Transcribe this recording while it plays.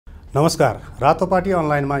नमस्कार, रातोपाटी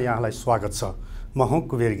अनलाइनमा यहाँलाई स्वागत छ। म हुँ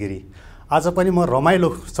कुबेर गिरी। आज पनि म रमाइलो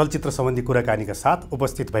चलचित्र सम्बन्धी कुराकानीका साथ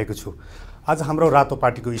उपस्थित भएको छु। आज हाम्रो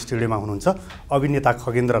रातोपाटीको स्टुडियोमा हुनुहुन्छ अभिनेता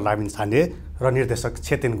खगेन्द्र लामिछाने र निर्देशक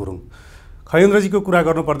चेतन गुरुङ। खगेन्द्रजीको कुरा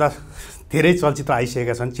गर्नुपर्दा धेरै चलचित्र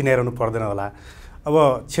आइसकेका छन्, चिनाइरहनु पर्दैन होला। अब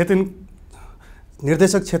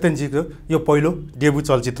निर्देशक चेतनजीको यो पहिलो डेब्यू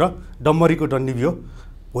चलचित्र डम्बरीको डन्डी बियो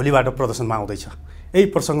भोलिबाट प्रदर्शनमा आउँदैछ। यही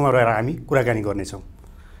प्रसङ्गमा रहेर हामी कुराकानी गर्नेछौँ।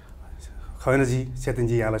 खगेन्द्रजी,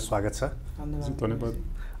 चेतनजी, यहाँलाई स्वागत छ। धन्यवाद।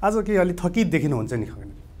 आज के अलि थकित देखिनुहुन्छ नि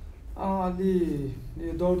खगेन्द्र? अलि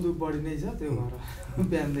यो दौडधुप बढी नै छ, त्यो भएर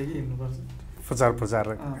बिहानदेखि हिँड्नुपर्छ।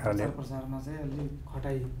 प्रचारमा चाहिँ अलि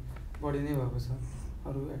खटाइ बढी नै भएको छ।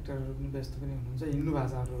 अरू एक्टरहरू पनि व्यस्त पनि हुनुहुन्छ, हिँड्नु भएको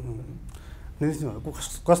छ अरूहरू पनि।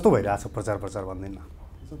 कस्तो भइरहेछ प्रचार भन्दैन?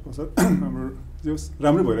 हाम्रो जो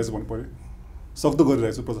राम्रै भइरहेछ भन्नु पऱ्यो। सक्दो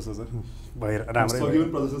गरिरहेको छु प्रचार राम्रै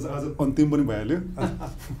प्रचार आज अन्तिम पनि भइहाल्यो।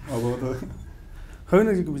 अब त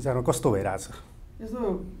खगेन्द्रजीको विचारमा कस्तो भइरहेछ? यस्तो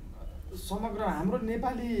समग्र हाम्रो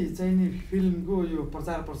नेपाली चाहिँ नि फिल्मको यो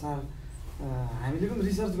प्रचार हामीले पनि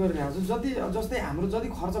रिसर्च गरिरहेको छौँ। जस्तै हाम्रो जति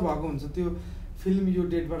खर्च भएको हुन्छ त्यो फिल्म यो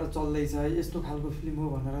डेटबाट चल्दैछ, यस्तो खालको फिल्म हो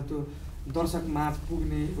भनेर त्यो दर्शक माझ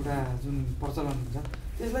पुग्ने एउटा जुन प्रचलन हुन्छ,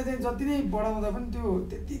 त्यसलाई चाहिँ जति नै बढाउँदा पनि त्यो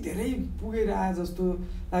त्यति धेरै पुगेर आए जस्तो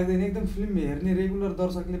लाग्दैन। एकदम फिल्म हेर्ने रेगुलर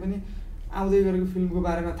दर्शकले पनि आउँदै गरेको फिल्मको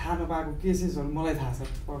बारेमा थाहा नपाएको केसेसहरू मलाई थाहा छ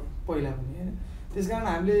पहिला पनि, होइन? त्यस कारण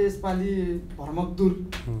हामीले यसपालि भरमकदुर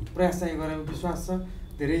प्रयास चाहिँ गरेको विश्वास छ।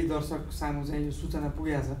 धेरै दर्शक सामु चाहिँ यो सूचना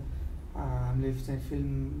पुगेको छ। हामीले चाहिँ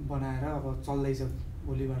फिल्म बनाएर अब चल्दैछ,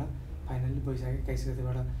 भोलिबाट फाइनली वैशाख 21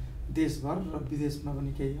 गतेबाट देशभर र विदेशमा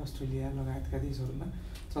पनि केही अस्ट्रेलिया लगायतका देशहरूमा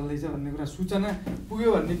चल्दैछ भन्ने कुरा सूचना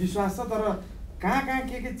पुग्यो भन्ने विश्वास छ। तर कहाँ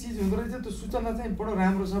के चिज हुँदो रहेछ त्यो सूचना चाहिँ बडो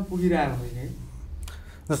राम्रोसँग पुगिरहेको होइन है।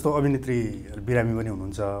 जस्तो अभिनेत्री बिरामी पनि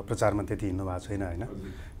हुनुहुन्छ, प्रचारमा त्यति हिँड्नु भएको छैन, होइन?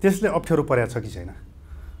 त्यसले अप्ठ्यारो परेको छ कि छैन?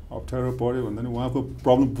 अप्ठ्यारो पऱ्यो भन्दा नि उहाँको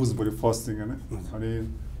प्रब्लम बुझ्नु पऱ्यो फर्स्ट थिङ, होइन? अनि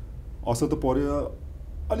असर त पऱ्यो,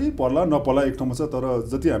 अलि पर्ला नपर्ला एक ठाउँमा छ, तर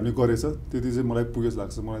जति हामीले गरेछ त्यति चाहिँ मलाई पुगेछ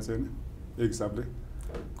लाग्छ मलाई चाहिँ, होइन? एक हिसाबले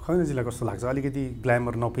खगेन्द्रजीलाई कस्तो लाग्छ? अलिकति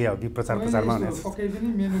ग्ल्यामर नपुग्यो कि प्रचारमा पक्कै पनि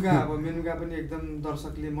मेनुका पनि एकदम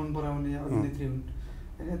दर्शकले मन पराउने अभिनेत्री हुन्,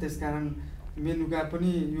 होइन? त्यसकारण मेनुका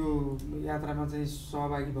पनि यो यात्रामा चाहिँ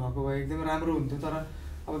सहभागी भएको भए एकदमै राम्रो हुन्थ्यो। तर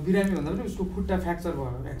अब बिरामी भन्दा पनि उसको खुट्टा फ्र्याक्चर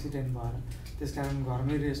भयो, एक्सिडेन्ट भएर, त्यसकारण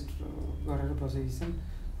घरमै रेस्ट गरेर बसेकी छन्।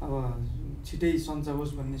 अब छिटै सन्चो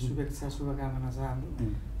होस् भन्ने शुभकामना छ हाम्रो।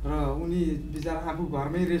 र उनी बिचरा आफू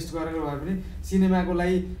घरमै रेस्ट गरेर भए पनि सिनेमाको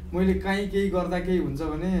लागि मैले कहीँ केही गर्दा केही हुन्छ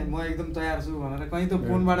भने म एकदम तयार छु भनेर कहीँ त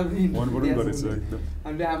फोनबाट पनि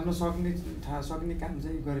हामीले आफ्नो सक्ने काम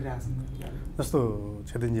चाहिँ गरिरहेछौँ। जस्तो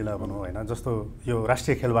चेतनजीलाई भनौँ, होइन? जस्तो यो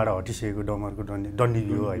राष्ट्रिय खेलबाट हटिसकेको डम्बरको डन्डी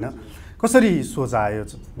बियो, होइन? कसरी सोच आयो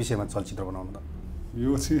विषयमा चलचित्र बनाउनु त?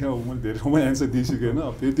 यो चाहिँ अब मैले धेरै ठाउँमा एन्सर दिइसकेँ, होइन?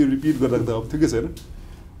 अब फेरि रिपिट गरेर त अब ठिकै छैन।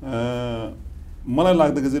 मलाई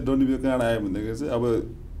लाग्दाखेरि चाहिँ डन्डी बियो कहाँ आयो भन्दाखेरि चाहिँ अब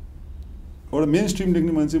एउटा मेन स्ट्रिम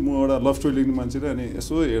लेख्ने मान्छे, म एउटा लभ स्टोरी लेख्ने मान्छे, र अनि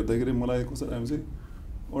यसो हेर्दाखेरि मलाई कसरी आयो चाहिँ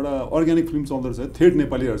एउटा अर्ग्यानिक फिल्म चल्दो रहेछ, थेट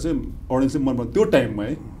नेपालीहरू चाहिँ अडियन्सले मन पर्छ त्यो टाइममा,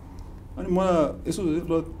 है? अनि मलाई यसो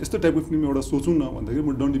यस्तो टाइपको फिल्म एउटा सोचौँ न भन्दाखेरि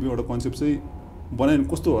म डन्डी बियो एउटा कन्सेप्ट चाहिँ बनाएँ,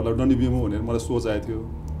 कस्तो होला डन्डी बियोमा भनेर मलाई सोच आएको थियो।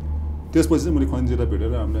 त्यसपछि चाहिँ मैले खन्जीलाई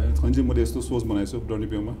भेटेर हामीले खन्जी मैले यस्तो सोच बनाएको छु डन्डी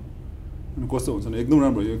बियोमा, अनि कस्तो हुन्छ भने एकदम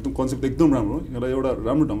राम्रो, यो एकदम कन्सेप्ट एकदम राम्रो, यसलाई एउटा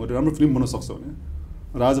राम्रो ढङ्गले राम्रो फिल्म बनाउन सक्छ भने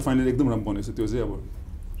र आज फाइनली एकदम राम्रो बनेको छ। त्यो चाहिँ अब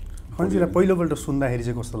खन्जीलाई पहिलोपल्ट सुन्दाखेरि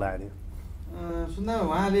चाहिँ कस्तो लाग्यो? सुन्दा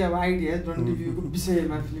उहाँले अब आइडिया डन्डी बियोको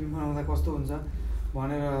विषयमा फिल्म बनाउँदा कस्तो हुन्छ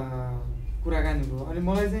भनेर कुराकानी भयो। अनि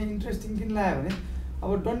मलाई चाहिँ इन्ट्रेस्टिङ किन लाग्यो भने अब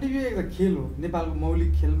डन्डी बियो एउटा खेल हो, नेपालको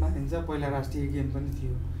मौलिक खेल मानिन्छ। पहिला राष्ट्रिय गेम पनि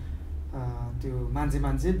थियो। त्यो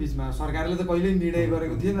मान्छे बिचमा सरकारले त कहिल्यै निर्णय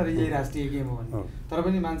गरेको थिएन र यही राष्ट्रिय गेम हो भने, तर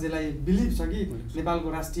पनि मान्छेलाई बिलिभ छ कि नेपालको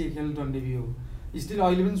राष्ट्रिय खेल डन्डी बियो हो। स्टिल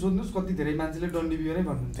अहिले पनि सोध्नुहोस् कति धेरै मान्छेले डन्डी बियो नै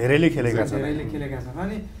भन्नुहुन्छ, धेरैले खेलेका छन्।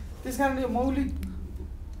 अनि त्यस कारण यो मौलिक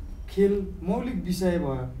खेल, मौलिक विषय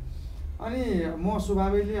भयो। अनि म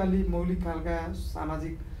स्वभावैले अलि मौलिक खालका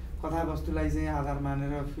सामाजिक कथावस्तुलाई चाहिँ आधार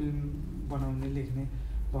मानेर फिल्म बनाउने लेख्ने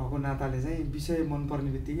भएको नाताले चाहिँ विषय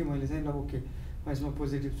मनपर्ने बित्तिकै मैले चाहिँ ल ओके म यसमा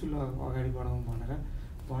पोजिटिभ छु, ल अगाडि बढाउँ भनेर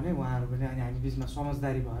भने उहाँहरू पनि। अनि हामी बिचमा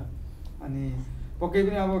समझदारी भयो। अनि पक्कै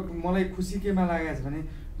पनि अब मलाई खुसी केमा लागेको छ भने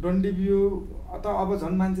डन्डी बियो त अब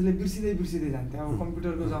झन् मान्छेले बिर्सिँदै जान्थ्यो। अब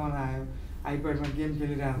कम्प्युटरको जमाना आयो, आइप्याडमा गेम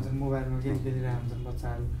खेलिरहेको हुन्छन्, मोबाइलमा गेम खेलिरहेको हुन्छन्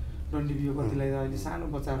बच्चाहरू। डन्डी बियो कतिलाई त अहिले सानो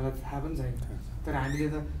बच्चाहरूलाई थाहा पनि छैन, तर हामीले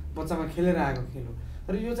त बच्चामा खेलेर आएको खेल हो।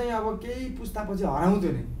 तर यो चाहिँ अब केही पुस्तापछि हराउँथ्यो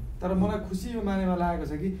नै। तर मलाई खुसी यो मानेमा लागेको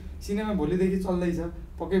छ कि सिनेमा भोलिदेखि चल्दैछ,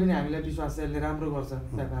 पक्कै पनि हामीलाई विश्वास छ यसले राम्रो गर्छ,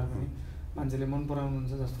 व्यापार पनि मान्छेले मन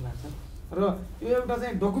पराउनुहुन्छ जस्तो लाग्छ। र यो एउटा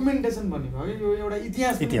चाहिँ डकुमेन्टेसन भन्ने भयो कि यो एउटा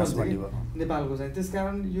इतिहास भन्ने भयो नेपालको चाहिँ।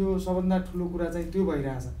 त्यसकारण यो सबभन्दा ठुलो कुरा चाहिँ त्यो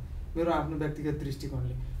भइरहेछ मेरो आफ्नो व्यक्तिगत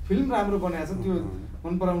दृष्टिकोणले। फिल्म राम्रो बनाएको छ, त्यो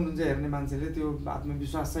मन पराउनुहुन्छ हेर्ने मान्छेले, त्यो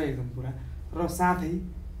आत्मविश्वास छ एकदम पुरा। र साथै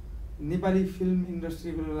नेपाली फिल्म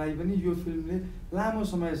इन्डस्ट्रीको लागि पनि यो फिल्मले लामो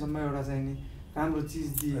समयसम्म एउटा चाहिँ नि राम्रो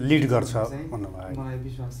चिज लिड गर्छ भन्नुभयो। मलाई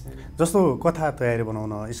विश्वास छ। जस्तो कथा तयारी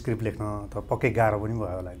बनाउन, स्क्रिप्ट लेख्न त पक्कै गाह्रो पनि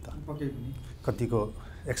भयो होला नि त। पक्कै पनि कतिको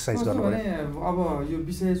एक्सर्साइज गर्नु भने अब यो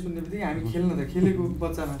विषय सुन्ने बित्तिकै हामी खेल्न त खेलेको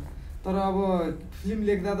बच्चामा, तर अब फिल्म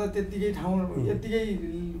लेख्दा त त्यत्तिकै ठाउँ यत्तिकै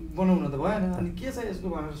बनाउन त भएन। अनि के छ यसको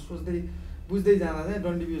भनेर सोच्दै बुझ्दै जाँदा चाहिँ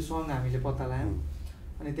डन्डीबियो सङ हामीले पत्ता लगायौँ।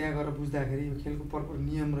 अनि त्यहाँ गएर बुझ्दाखेरि यो खेलको पर्पर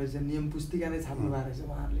नियम रहेछ, नियम पुस्तिका नै छाप्नु भएको रहेछ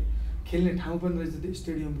उहाँहरूले। खेल्ने ठाउँ पनि रहेछ त्यो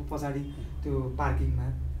स्टेडियमको पछाडि त्यो पार्किङमा,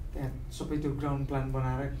 त्यहाँ सबै त्यो ग्राउन्ड प्लान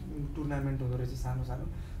बनाएर टुर्नामेन्ट हुँदो रहेछ सानो सानो।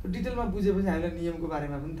 डिटेलमा बुझेपछि हामीलाई नियमको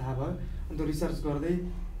बारेमा पनि थाहा भयो। अनि त्यो रिसर्च गर्दै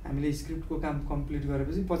हामीले स्क्रिप्टको काम कम्प्लिट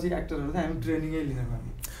गरेपछि पछि एक्टरहरू त हामी ट्रेनिङै लिन गयौँ।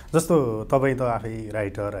 जस्तो तपाईँ त आफै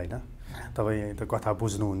राइटर होइन, तपाईँ त कथा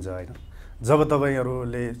बुझ्नुहुन्छ होइन। जब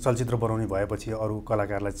तपाईँहरूले चलचित्र बनाउने भएपछि अरू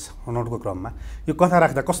कलाकारलाई छनौटको क्रममा यो कथा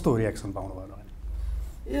राख्दा कस्तो रियाक्सन पाउनुभयो भने?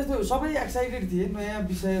 यस्तो सबै एक्साइटेड थिए, नयाँ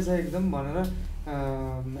विषय छ एकदम भनेर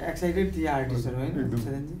एक्साइटेड थिए आर्टिस्टहरू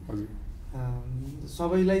होइन।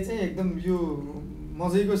 सबैलाई चाहिँ एकदम यो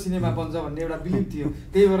मजैको सिनेमा बन्छ भन्ने एउटा बिलिभ थियो,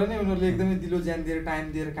 त्यही भएर नै उनीहरूले एकदमै दिलो ज्यान दिएर टाइम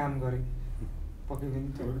दिएर काम गरे। पक्कै पनि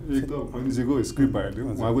एक त फैनीजीको स्क्रिप्ट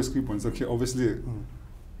भइहाल्यो, उहाँको स्क्रिप्ट भन्छ कि अभियसली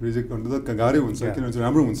रिजेक्ट गर्नु त गाह्रै हुन्छ, किनभने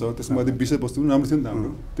राम्रो हुन्छ, त्यसमा विषयवस्तु पनि राम्रो थियो नि त हाम्रो।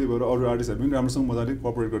 त्यही भएर अरू आर्टिस्टहरू पनि राम्रोसँग मजाले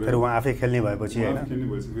कोअपरेट गरेर फेरि उहाँ आफै खेल्ने भएपछि होइन खेल्ने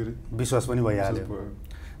भएपछि फेरि विश्वास पनि भइहाल्यो।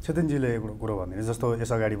 चेतनजीले एउटा कुरो भनिदिनु, जस्तो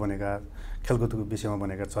यस अगाडि बनेका खेलकुदको विषयमा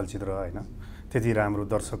बनेका चलचित्र होइन त्यति राम्रो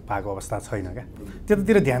दर्शक पाएको अवस्था छैन क्या,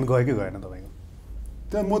 त्यतातिर ध्यान गयो कि गएन तपाईँको?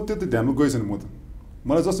 त्यहाँ म त्यति ध्यानमा गएको छैन। म त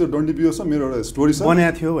मलाई जस्तो डन्डी बियो छ, मेरो एउटा स्टोरी छ,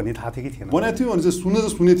 बनाएको थियो भन्ने थाहा थियो कि थिएन? बनाएको थियो भने चाहिँ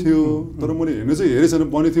सुने थियो, तर मैले हेर्नु चाहिँ हेरेको छैन।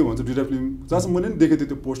 बनेको थियो भन्छ दुईवटा फिल्म, जहाँसम्म मैले पनि देखेको थिएँ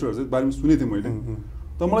त्यो पोस्टरहरू चाहिँ बारेमा सुनेको थिएँ मैले।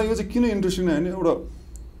 तर मलाई यो चाहिँ किन इन्ट्रेस्टिङ लाग्यो भने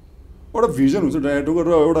एउटा भिजन हुन्छ डाइरेक्टरको र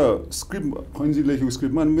एउटा स्क्रिप्ट फैन्जी लेखेको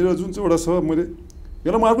स्क्रिप्टमा। अनि मेरो जुन चाहिँ एउटा छ, मैले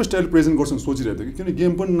यसलाई म अर्को स्टाइल प्रेजेन्ट गर्छु सोचिरहेको थिएँ कि किनभने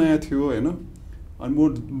गेम पनि नयाँ थियो होइन। अनि म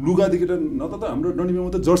लुगादेखि न त हाम्रो डन्डी बियोमा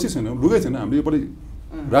त जर्सी छैन, लुगै छैन। हामीले योपालि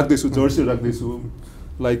राख्दैछु, Jersey राख्दैछु,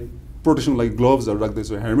 like protection like ग्लोभ्सहरू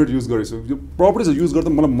राख्दैछु, helmet use गरेछु, यो प्रपर्टिजहरू युज गर्दा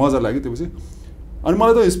मलाई मजा लाग्यो त्यसपछि। अनि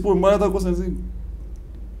मलाई त कसरी चाहिँ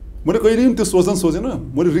मैले कहिले पनि त्यो सोचेन,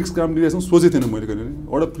 मैले रिस्क काम लिइरहेको छु, सोचेको थिएन मैले कहिले पनि।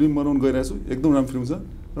 एउटा फिल्म बनाउनु गइरहेको छु, एकदम राम्रो फिल्म छ,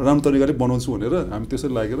 राम्रो तरिकाले बनाउँछु भनेर हामी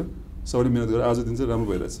त्यसरी लागेर सबैले मिहिनेत गरेर आज दिन चाहिँ राम्रो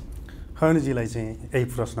भइरहेछ। खगेन्द्रजीलाई चाहिँ यही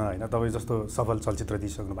प्रश्न होइन, तपाईँ जस्तो सफल चलचित्र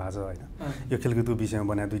दिइसक्नु भएको छ होइन, यो खेलकुदको विषयमा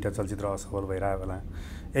बनाए दुईवटा चलचित्र असफल भइरहेको होला,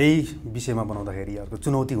 यही विषयमा बनाउँदाखेरि अर्को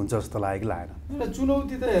चुनौती हुन्छ जस्तो लाग्यो कि लागेन?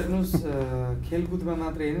 चुनौती त हेर्नुहोस्, खेलकुदमा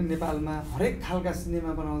मात्रै होइन, नेपालमा हरेक खालका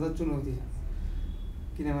सिनेमा बनाउँदा चुनौती छ।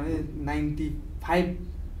 किनभने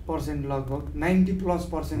 95% लगभग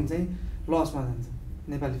 90+% चाहिँ लसमा जान्छ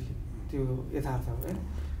नेपाली फिल्म, त्यो यथार्थ हो होइन।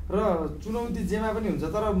 र चुनौती जेमा पनि हुन्छ,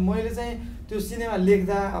 तर मैले चाहिँ त्यो सिनेमा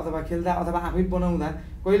लेख्दा अथवा खेल्दा अथवा आफै बनाउँदा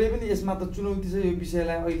कहिले पनि यसमा त चुनौती छ, यो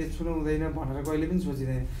विषयलाई अहिले छुनु हुँदैन भनेर कहिले पनि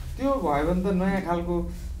सोचिँदैन। त्यो भयो भने त नयाँ खालको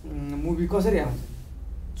मुभी कसरी आउँछ?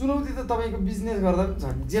 चुनौती त तपाईँको बिजनेस गर्दा पनि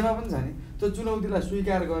छ नि, जेमा पनि छ नि, त्यो चुनौतीलाई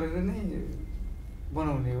स्वीकार गरेर नै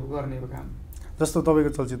बनाउने हो, गर्ने हो काम। जस्तो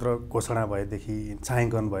तपाईँको चलचित्र घोषणा भएदेखि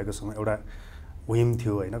छायाङ्कन भएको समय एउटा व्हिम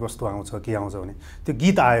थियो होइन, कस्तो आउँछ के आउँछ भने त्यो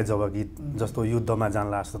गीत आयो, जब गीत जस्तो युद्धमा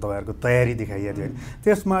जानला जस्तो तपाईँहरूको तयारी देखाइएको थियो होइन,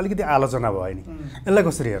 त्यसमा अलिकति आलोचना भयो नि, यसलाई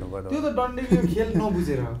कसरी हेर्नुभयो? त्यो त डन्डीबियो खेल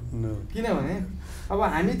नबुझेर हो। किनभने अब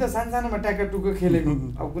हामी त सानसानोमा ट्याक्काटुक्को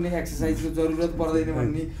खेलेको, अब कुनै एक्सर्साइजको जरुरत पर्दैन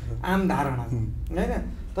भन्ने आम धारणा होइन।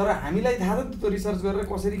 तर हामीलाई थाहा छ नि त्यो रिसर्च गरेर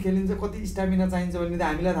कसरी खेलिन्छ, कति स्टामिना चाहिन्छ भन्ने त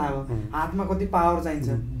हामीलाई थाहा हो, हातमा कति पावर चाहिन्छ,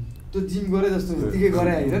 त्यो जिम गरे जस्तो त्यतिकै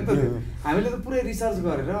गरे होइन नि त। हामीले त पुरै रिसर्च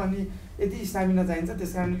गरेर अनि यति स्टामिना चाहिन्छ,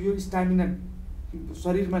 त्यस कारण यो स्टामिना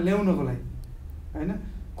शरीरमा ल्याउनको लागि होइन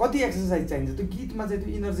कति एक्सर्साइज चाहिन्छ, त्यो गीतमा चाहिँ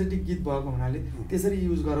त्यो इनर्जेटिक गीत भएको हुनाले त्यसरी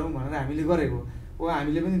युज गरौँ भनेर हामीले गरेको हो।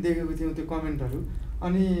 हामीले पनि देखेको थियौँ त्यो कमेन्टहरू,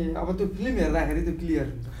 अनि अब त्यो फिल्म हेर्दाखेरि त्यो क्लियर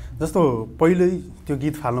हुन्छ। जस्तो पहिल्यै त्यो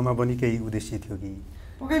गीत फाल्नुमा पनि केही उद्देश्य थियो कि?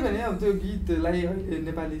 पक्कै पनि अब त्यो गीतलाई अहिले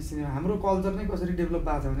नेपाली सिनेमा हाम्रो कल्चर नै कसरी डेभलप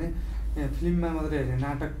भएको छ भने फिल्ममा मात्रै होइन,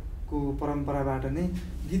 नाटकको परम्पराबाट नै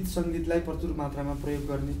गीत सङ्गीतलाई प्रचुर मात्रामा प्रयोग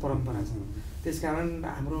गर्ने परम्परा छ। त्यसकारण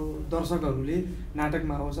हाम्रो दर्शकहरूले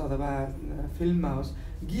नाटकमा होस् अथवा फिल्ममा होस्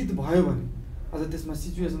गीत भयो भने, अझ त्यसमा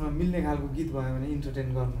सिचुएसनमा मिल्ने खालको गीत भयो भने इन्टरटेन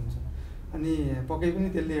गर्नुहुन्छ। अनि पक्कै पनि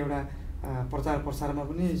त्यसले एउटा प्रचार प्रसारमा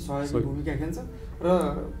पनि सहयोगी भूमिका खेल्छ र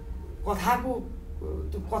कथाको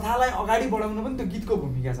त्यो कथालाई अगाडि बढाउन पनि त्यो गीतको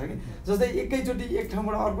भूमिका छ कि। जस्तै एकैचोटि एक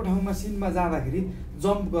ठाउँबाट अर्को ठाउँमा सिनमा जाँदाखेरि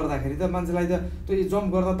जम्प गर्दाखेरि त मान्छेलाई त त्यो जम्प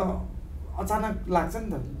गर्दा त अचानक लाग्छ नि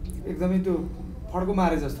त एकदमै त्यो फड्को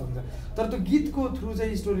मारे जस्तो हुन्छ तर त्यो गीतको थ्रु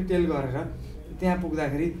चाहिँ स्टोरी टेल गरेर त्यहाँ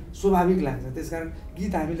पुग्दाखेरि स्वाभाविक लाग्छ त्यसकारण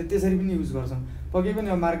गीत हामीले त्यसरी पनि युज गर्छौँ पक्कै पनि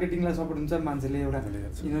अब मार्केटिङलाई सपोर्ट हुन्छ मान्छेले एउटा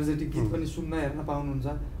इनर्जेटिक गीत पनि सुन्न हेर्न पाउनुहुन्छ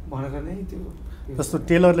भनेर नै त्यो जस्तो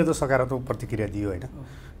टेलरले त सकारात्मक प्रतिक्रिया दियो होइन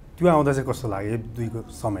त्यो आउँदा चाहिँ कस्तो लाग्यो दुईको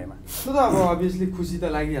समयमा त्यो त अब अभियसली खुसी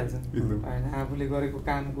त लागिहाल्छ होइन आफूले गरेको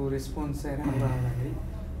कामको रेस्पोन्स चाहिँ राम्रो आउँदाखेरि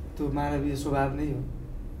त्यो मानवीय स्वभाव नै हो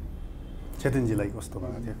चेतनजीलाई कस्तो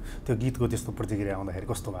भएको थियो त्यो गीतको त्यस्तो प्रतिक्रिया आउँदाखेरि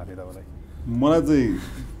कस्तो भएको थियो तपाईँलाई मलाई चाहिँ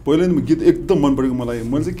पहिला नै गीत एकदम मन परेको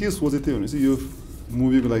मैले चाहिँ के सोचेको थिएँ भने चाहिँ यो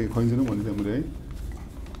मुभीको लागि खैँजिनु भन्ने थिएँ मैले है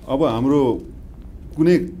अब हाम्रो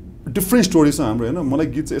कुनै डिफ्रेन्ट स्टोरी छ हाम्रो होइन मलाई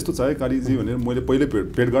गीत चाहिँ यस्तो चाहियो कालीजी भनेर मैले पहिले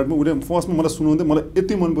भेटघाटमा उसले फर्स्टमा मलाई सुनाउँदै मलाई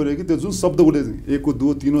यति मन पऱ्यो कि त्यो जुन शब्द उसले 1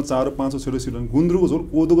 2 3 4 5 6 7 गुन्द्रुकको झोल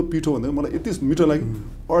कोदोको पिठो भन्दा मलाई यति मिठो लाग्यो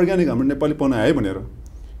अर्ग्यानिक हाम्रो नेपालीपना आयो भनेर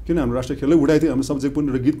किन हाम्रो राष्ट्रिय खेलै उडाएको थियो हाम्रो सब्जेक्ट पनि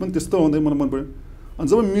र गीत पनि त्यस्तो आउँदै मलाई मन पऱ्यो अनि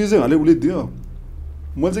जब म्युजिक हाले उसले दियो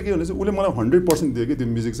मैले चाहिँ के भने चाहिँ उसले मलाई 100% दियो कि त्यो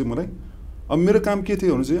म्युजिक चाहिँ मलाई अब मेरो काम के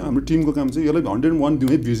थियो भने चाहिँ हाम्रो टिमको काम चाहिँ यसलाई 101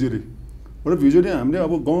 दिउँ है भिजुअली र भिजुअली हामीले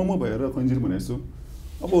अब गाउँमा भएर खैँजिर भनेको छु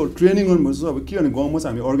अब ट्रेनिङ गर्नुपर्छ अब के भने गाउँमा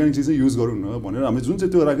चाहिँ हामी अर्ग्यानिक चिज चाहिँ युज गरौँ न भनेर हामी जुन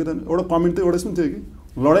चाहिँ त्यो राख्यो त एउटा कमेन्ट त एउटा पनि थियो कि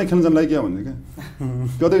लडाइँ खेल्न जानलाई क्या भन्ने क्या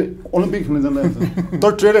कतै ओलम्पिक खेल्न जानलाई हुन्छ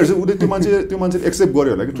तर ट्रेलर चाहिँ उसले त्यो मान्छे एक्सेप्ट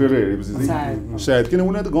गर्यो होला कि ट्रेलर हेरेपछि चाहिँ सायद किन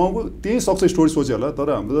उनीहरू त गाउँको त्यही सक्छ स्टोरी सोच्यो होला तर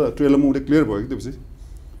हाम्रो त ट्रेलरमा उसले क्लियर भयो कि त्यसपछि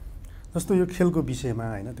जस्तो यो खेलको विषयमा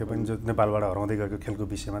होइन त्यो पनि जो नेपालबाट हराउँदै गएको खेलको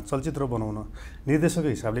विषयमा चलचित्र बनाउन निर्देशकको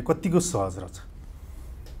हिसाबले कतिको सहज रहेछ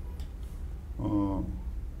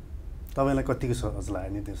तपाईँलाई कतिको सहज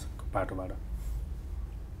लाग्यो निर्देशकको पाटोबाट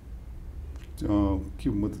के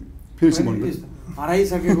फेरि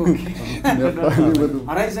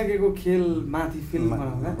हराइसकेको खेल माथि फिल्म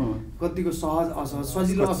बनाउँदा कतिको सहज असहज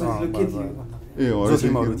सजिलो असजिलो के थियो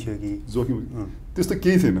जोखिमहरू थियो कि जोखिम त्यस्तो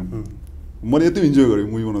केही थिएन मैले यति इन्जोय गरेँ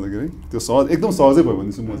मुभी बनाउँदाखेरि त्यो सहज एकदम सहजै भयो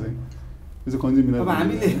भन्दैछु म चाहिँ त्यो चाहिँ खैँजी मिलाएर अब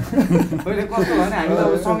हामीले अहिले कस्तो भयो भने हामी त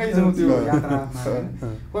अब सँगै छौँ त्यो यात्रामा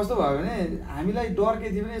कस्तो भयो भने हामीलाई डर के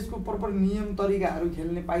थियो भने यसको प्रपर नियम तरिकाहरू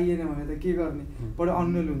खेल्ने पाइएन भने त के गर्ने बडो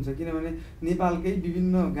अन्यल हुन्छ किनभने नेपालकै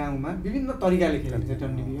विभिन्न गाउँमा विभिन्न तरिकाले खेलिन्छ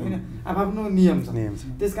टन्डिबी होइन आफ्नो नियम छ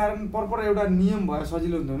त्यसकारण प्रपर एउटा नियम भयो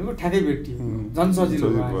सजिलो हुन्छ भनेको ठ्याक्कै भेटियो झन् सजिलो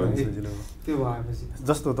भयो त्यो भएपछि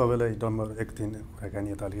जस्तो तपाईँलाई डम्बर एक दिन कुराकानी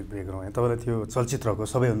यता अलिकति ब्रेक गरौँ तपाईँलाई त्यो चलचित्रको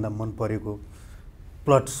सबैभन्दा मन परेको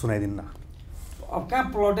प्लट सुनाइदिनु न अब कहाँ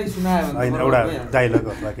प्लटै सुनायो भने एउटा डायलग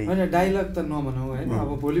अथवा केही होइन डायलग त नभनौँ होइन अब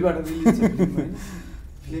भोलिबाट रिलिज छ फिल्म होइन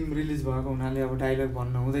फिल्म रिलिज भएको हुनाले अब डायलग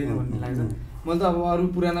भन्न हुँदैन भन्ने लाग्छ मैले त अब अरू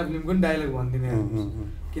पुराना फिल्मको पनि डायलग भन्दिनँ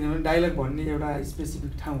किनभने डायलग भन्ने एउटा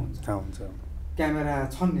स्पेसिफिक ठाउँ हुन्छ क्यामेरा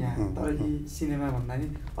छन् यहाँ तर यी सिनेमा भन्दा नि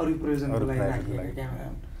अरू प्रयोजनको लागि राखिएका क्यामेरा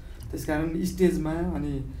हुन् त्यसकारण स्टेजमा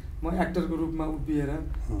अनि म एक्टरको रूपमा उभिएर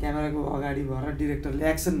क्यामेराको अगाडि भएर डिरेक्टरले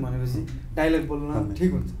एक्सन भनेपछि डायलग बोल्न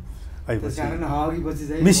ठिक हुन्छ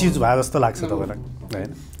मिसयुज भयो जस्तो लाग्छ तपाईँलाई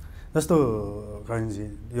होइन जस्तो कहिलेजी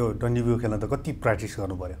यो डन्डीबियो खेल्न त कति प्र्याक्टिस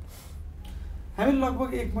गर्नु पऱ्यो हामी लगभग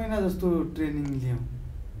 1 महिना जस्तो ट्रेनिङ लियौँ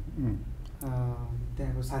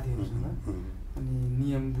त्यहाँको साथीहरूसँग अनि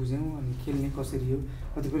नियम बुझ्यौँ अनि खेल्ने कसरी हो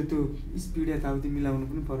कतिपय त्यो स्पिड यताउति मिलाउनु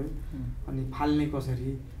पनि पऱ्यो अनि फाल्ने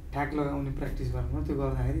कसरी ठ्याक लगाउने प्र्याक्टिस गर्नु त्यो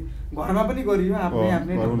गर्दाखेरि घरमा पनि गरियो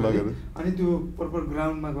आफ्नै अनि त्यो प्रपर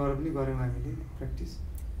ग्राउन्डमा गएर पनि गऱ्यौँ हामीले प्र्याक्टिस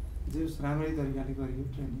राम्रै तरिकाले गरियो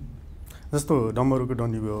ट्रेनिङ जस्तो डम्बरुको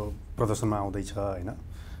डन्डीबियो प्रदर्शनमा आउँदैछ होइन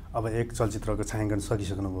अब एक चलचित्रको छायाङ्कन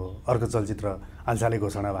सकिसक्नुभयो अर्को चलचित्र हालसालै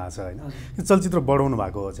घोषणा भएको छ होइन त्यो चलचित्र बढाउनु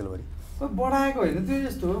भएको हो अचेलभरि बढाएको होइन त्यो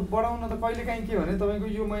यस्तो हो बढाउन त कहिले काहीँ के भने तपाईँको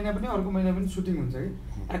यो महिना पनि अर्को महिना पनि सुटिङ हुन्छ कि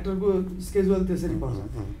एक्टरको स्केड्युल त्यसरी पर्छ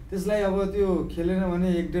त्यसलाई अब त्यो खेलेन भने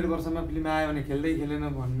 1-1.5 वर्षमा फिल्म आयो भने खेल्दै खेलेन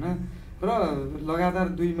भन्न र लगातार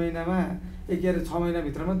 2 महिनामा 6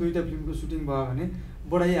 महिनाभित्रमा 2टा फिल्मको सुटिङ भयो भने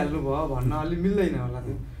बढाइहाल्नु भयो भन्न अलि मिल्दैन होला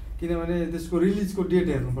त्यो किनभने त्यसको रिलिजको डेट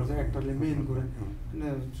हेर्नुपर्छ एक्टरले मेन कुरा होइन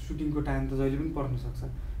सुटिङको टाइम त जहिले पनि पर्न सक्छ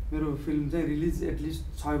मेरो फिल्म चाहिँ रिलिज एटलिस्ट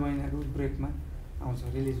 6 महिनाको ब्रेकमा आउँछ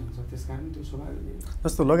रिलिज हुन्छ त्यसकारण त्यो स्वाभाविक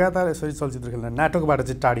जस्तो लगातार यसरी चलचित्र खेल्न नाटकबाट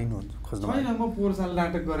चाहिँ टाढिनु खोज्नु छैन म 4 साल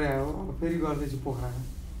नाटक गरेँ हो अब फेरि गर्दैछु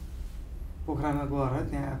पोखरामा गएर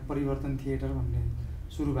त्यहाँ परिवर्तन थिएटर भन्ने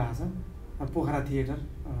सुरु भएको छ पोखरा थिएटर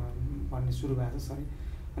भन्ने सुरु भएको छ सरी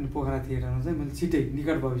अनि पोखरा थिएटरमा चाहिँ मैले छिटै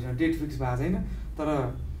निकट भविष्यमा डेट फिक्स भएको छैन तर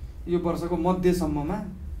यो वर्षको मध्यसम्ममा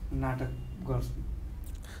नाटक गर्छु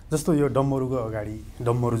जस्तो यो डम्बरुको अगाडि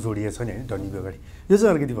डम्बरु जोडिएछ नि होइन डन्डीको अगाडि यो चाहिँ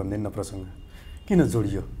अलिकति भन्दैन प्रसङ्ग किन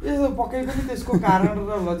जोडियो यो पक्कै पनि त्यसको कारण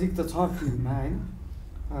र लजिक त छ फिल्ममा होइन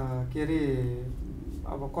के अरे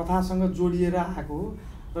अब कथासँग जोडिएर आएको हो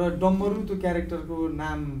र डम्बरु त्यो क्यारेक्टरको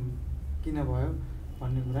नाम किन भयो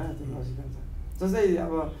भन्ने कुरा त्यो लजिकल छ जस्तै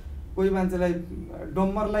अब कोही मान्छेलाई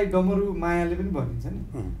डम्बरलाई डमरू मायाले पनि भनिन्छ नि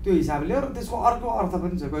त्यो हिसाबले र त्यसको अर्को अर्थ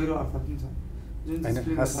पनि छ गहिरो अर्थ पनि छ जुन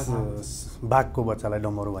बाघको बच्चालाई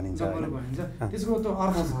डमरू भनिन्छ त्यसको त्यो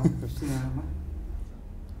अर्थ छ सिनेमामा।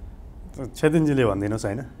 छेतेनजीले भनिदिनुहोस्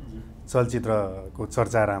होइन चलचित्रको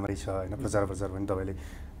चर्चा राम्रै छ होइन प्रचार पनि तपाईँले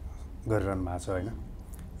गरिरहनु भएको छ होइन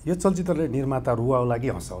यो चलचित्रले निर्माता रुवाउला कि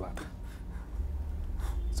हँसाउला त?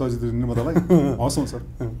 चलचित्र निर्मातालाई हँसाउँछ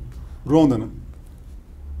रुवाउँदैन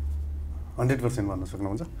 100% भन्न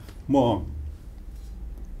सक्नुहुन्छ? म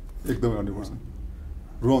एकदमै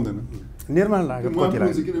 100% रुवाउँदैन। निर्माण लागत कति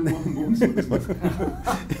लाग्छ?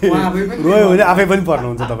 रोयो भने आफै पनि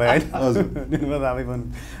पर्नुहुन्छ तपाईँ होइन? हजुर निर्माता आफै पनि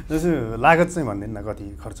जस्तो लागत चाहिँ भनिदिनु न कति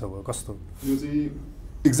खर्च भयो कस्तो? यो चाहिँ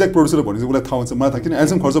एक्ज्याक्ट प्रड्युसर भनेपछि उसलाई थाहा हुन्छ मलाई थाहा किन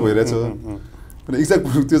अहिलेसम्म खर्च भइरहेछ एक्ज्याक्ट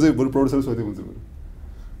त्यो चाहिँ बरु प्रड्युसर सोधेको हुन्छ।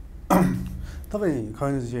 तपाईँ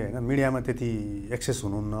खैनजी होइन मिडियामा त्यति एक्सेस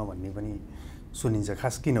हुनुहुन्न भन्ने पनि सुनिन्छ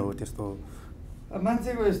खास किन हो त्यस्तो?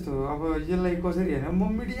 मान्छेको यस्तो अब यसलाई कसरी होइन म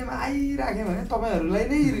मिडियामा आइराखेँ भने तपाईँहरूलाई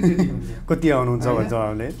नै इरिटेटिङ हुन्छ। कति आउनुहुन्छ भन्छ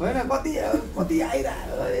उहाँले होइन कति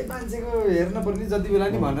आइरह्यो मान्छेको हेर्न पर्ने जति बेला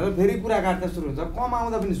नि भनेर फेरि कुरा काट्न सुरु हुन्छ। कम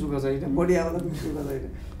आउँदा पनि सुख छैन बढी आउँदा पनि सुख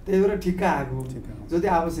छैन त्यही भएर ठिक्क आएको जति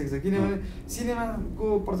आवश्यक छ किनभने सिनेमाको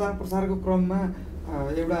प्रचार प्रसारको क्रममा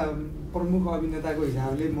एउटा प्रमुख अभिनेताको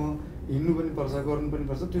हिसाबले म हिँड्नु पनि पर्छ गर्नु पनि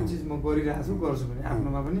पर्छ त्यो चिज म गरिरहेको छु गर्छु भने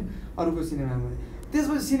आफ्नोमा पनि अरूको सिनेमामा पनि।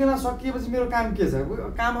 त्यसपछि सिनेमा सकिएपछि मेरो काम के छ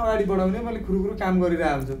काम अगाडि बढाउने मैले खुरुखुरु काम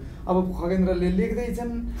गरिरहेको हुन्छु। अब खगेन्द्रले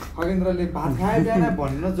लेख्दैछन् खगेन्द्रले भात खाए बिहान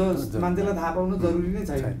भन्न मान्छेलाई थाहा पाउनु जरुरी नै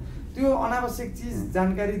छैन। त्यो अनावश्यक चिज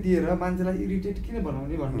जानकारी दिएर मान्छेलाई इरिटेट किन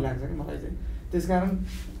बनाउने भन्ने लाग्छ कि मलाई चाहिँ। त्यसकारण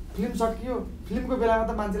फिल्म सकियो फिल्मको बेलामा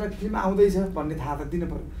त मान्छेलाई फिल्म आउँदैछ भन्ने थाहा त दिनु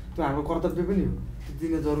पऱ्यो त्यो हाम्रो कर्तव्य पनि हो त्यो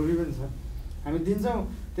दिन जरुरी पनि छ हामी दिन्छौँ।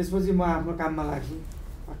 त्यसपछि म आफ्नो काममा लाग्छु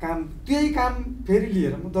काम त्यही काम फेरि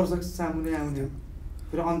लिएर म दर्शक सामुने आउने हो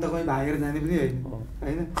फेरि अन्त कहीँ भागेर जाने पनि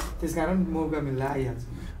होइन त्यसकारण मौका मिल्दा आइहाल्छ।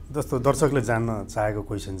 जस्तो दर्शकले जान्न चाहेको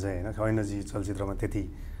क्वेसन चाहिँ होइन खैनजी चलचित्रमा त्यति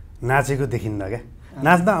नाचेको देखिन्न क्या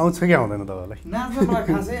नाच्दा आउँछ कि आउँदैन तपाईँलाई? नाच्न मलाई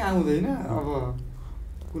खासै आउँदैन। अब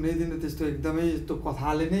कुनै दिन त्यस्तो एकदमै त्यो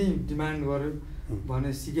कथाले नै डिमान्ड गर्यो भने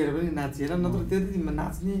सिकेर पनि नाचिएन नत्र त्यति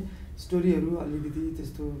नाच्ने स्टोरीहरू अलिकति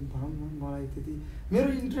त्यस्तो भनौँ न मलाई त्यति मेरो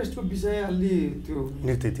इन्ट्रेस्टको विषय अलि त्यो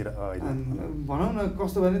नृत्यतिर भनौँ न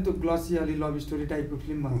कस्तो भने त्यो ग्लसी अलि लभ स्टोरी टाइपको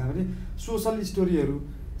फिल्म भन्दा पनि सोसल स्टोरीहरू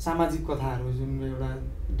सामाजिक कथाहरू जुन एउटा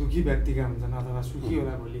दुःखी व्यक्तिका हुन्छन् अथवा सुखी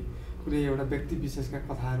होला भोलि कुनै एउटा व्यक्ति विशेषका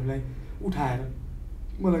कथाहरूलाई उठाएर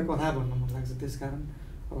मलाई कथा भन्न मन लाग्छ। त्यसकारण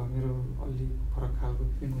अब मेरो अलि फरक खालको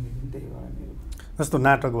फिल्म हुने पनि त्यही भएर मेरो जस्तो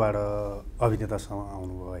नाटकबाट अभिनेतासँग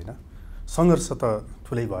आउनुभयो होइन सङ्घर्ष त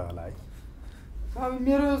ठुलै भयो होला है? अब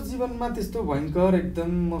मेरो जीवनमा त्यस्तो भयङ्कर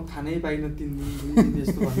एकदम म खानै पाइनँ 3 दिन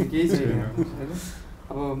त्यस्तो भन्ने केही छैन होइन।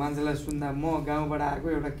 अब मान्छेलाई सुन्दा म गाउँबाट आएको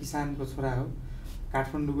एउटा किसानको छोरा हो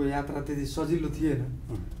काठमाडौँको यात्रा त्यति सजिलो थिएन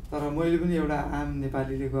तर मैले पनि एउटा आम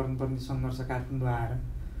नेपालीले गर्नुपर्ने सङ्घर्ष काठमाडौँ आएर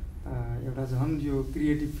एउटा झन् यो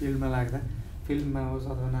क्रिएटिभ फिल्डमा लाग्दा फिल्ममा होस्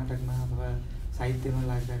अथवा नाटकमा अथवा साहित्यमा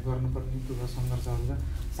लाग्दा गर्नुपर्ने दुःख सङ्घर्षहरू छ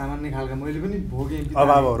सामान्य खालका मैले पनि भोगेँ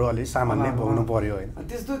अभावहरू अलि सामान्य भोग्नु पर्यो होइन?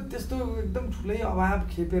 त्यस्तो एकदम ठुलै अभाव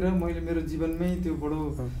खेपेर मैले मेरो जीवनमै त्यो बडो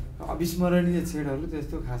अविस्मरणीय क्षणहरू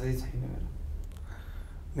त्यस्तो खासै छैन मेरो।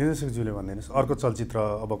 निर्देशकज्यूले भनिदिनुहोस् अर्को चलचित्र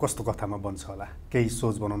अब कस्तो कथामा बन्छ होला केही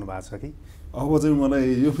सोच बनाउनु भएको छ कि? अब चाहिँ मलाई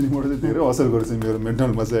यो फिल्मबाट चाहिँ धेरै असर गरेछ मेरो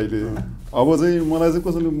मेन्टलमा चाहिँ अहिले अब चाहिँ मलाई चाहिँ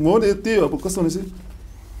कसरी म यति अब कस्तो भने चाहिँ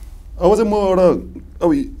अब चाहिँ म एउटा अब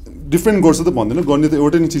डिफ्रेन्ट गर्छु त भन्दैन गर्ने त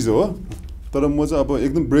एउटै नै चिज हो तर म चाहिँ अब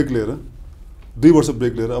एकदम ब्रेक लिएर 2 वर्ष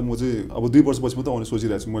ब्रेक लिएर अब म चाहिँ अब 2 वर्षपछि मात्रै आउने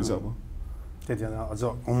सोचिरहेको छु मैले चाहिँ अब त्यति अझ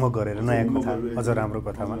होमवर्क गरेर नयाँ कथा अझ राम्रो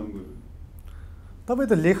कथामा। तपाईँ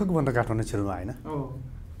त लेखक भनेर काठमाडौँ छिर्नु होइन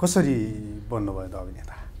कसरी बन्नुभयो त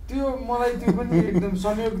अभिनेता? त्यो मलाई त्यो पनि एकदम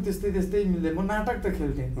संयोग त्यस्तै मिल्दैन। म नाटक त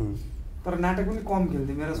खेल्थेँ तर नाटक पनि कम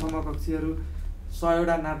खेल्थेँ मेरा समकक्षीहरू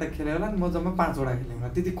 100वटा नाटक खेल्यो होला म जम्मा 5वटा खेलेँ होला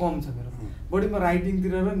त्यति कम छ मेरो। बढी म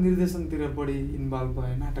राइटिङतिर र निर्देशनतिर बढी इन्भल्भ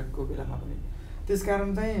भएँ नाटकको बेलामा पनि। त्यसकारण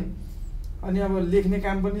चाहिँ अनि अब लेख्ने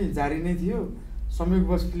काम पनि जारी नै थियो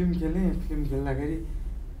संयोगवश फिल्म खेलेँ फिल्म खेल्दाखेरि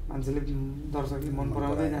मान्छेले दर्शकले मन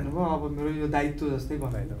पराउँदै जानुभयो अब मेरो यो दायित्व जस्तै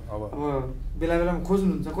भन्यो। अब बेला बेलामा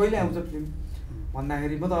खोज्नुहुन्छ कहिले आउँछ फिल्म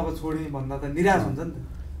भन्दाखेरि म त अब छोडेँ भन्दा त निराश हुन्छ नि त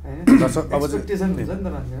होइन एक्सपेक्टेसन हुन्छ नि त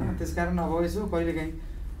मान्छेमा। त्यसकारण अब यसो कहिलेकाहीँ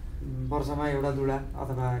वर्षमा एउटा दुडा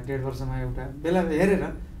अथवा 1.5 वर्षमा एउटा बेला हेरेर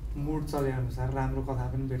मुड चले अनुसार राम्रो कथा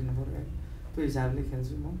पनि भेट्नु पऱ्यो है त्यो हिसाबले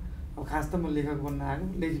खेल्छु म। अब खास त म लेखक बन्न आएको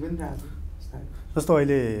लेखि पनि रहेको छु। जस्तो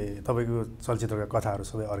अहिले तपाईँको चलचित्रका कथाहरू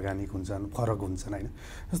सबै अर्ग्यानिक हुन्छन् फरक हुन्छन् होइन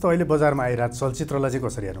जस्तो अहिले बजारमा आइरहेको चलचित्रलाई चाहिँ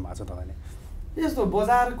कसरी हेर्नु भएको छ तपाईँले? यस्तो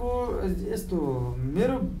बजारको यस्तो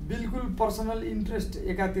मेरो बिल्कुल पर्सनल इन्ट्रेस्ट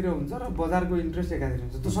एकातिर हुन्छ र बजारको इन्ट्रेस्ट एकातिर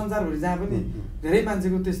हुन्छ। त्यो संसारभरि जहाँ पनि धेरै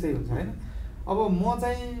मान्छेको त्यस्तै हुन्छ होइन। अब म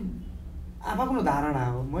चाहिँ आफ्नो धारणा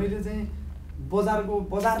हो, मैले चाहिँ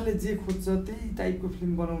बजारले जे खोज्छ त्यही टाइपको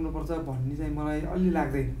फिल्म बनाउनुपर्छ भन्ने चाहिँ मलाई अलि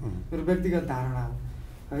लाग्दैन, मेरो व्यक्तिगत धारणा हो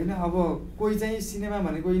होइन। अब कोही चाहिँ सिनेमा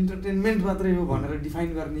भनेको इन्टरटेनमेन्ट मात्रै हो भनेर डिफाइन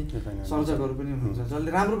गर्ने सर्जकहरू पनि हुनुहुन्छ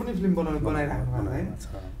जसले राम्रो पनि फिल्म बनाइराख्नु भएको होइन।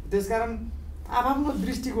 त्यसकारण आफ्नो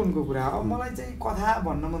दृष्टिकोणको कुरा। अब मलाई चाहिँ कथा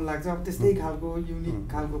भन्न मन लाग्छ, अब त्यस्तै खालको युनिक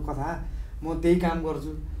खालको कथा म त्यही काम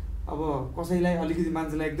गर्छु। अब कसैलाई अलिकति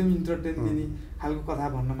मान्छेलाई एकदम इन्टरटेन दिने खालको कथा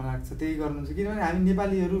भन्न मन लाग्छ त्यही गर्नुहुन्छ। किनभने हामी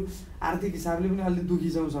नेपालीहरू आर्थिक हिसाबले पनि अलिक दुःखी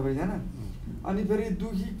छौँ सबैजना, अनि फेरि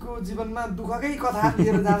दुःखीको जीवनमा दुःखकै कथा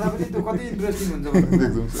लिएर जाँदा पनि त्यो कति इन्ट्रेस्टिङ हुन्छ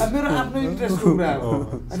भनेर मेरो आफ्नो इन्ट्रेस्टको कुरा हो।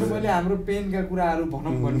 अनि मैले हाम्रो पेनका कुराहरू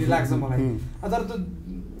भनौँ भन्ने लाग्छ मलाई। तर त्यो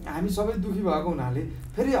हामी सबै दुःखी भएको हुनाले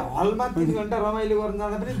फेरि हलमा 3 घन्टा रमाइलो गर्न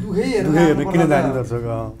जाँदा पनि दुःखै हेर्नु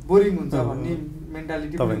बोरिङ हुन्छ भन्ने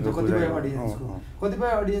मेन्टालिटी पनि हुन्छ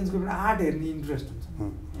कतिपय अडियन्सको पनि आर्ट हेर्ने इन्ट्रेस्ट हुन्छ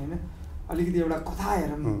होइन। अलिकति एउटा कथा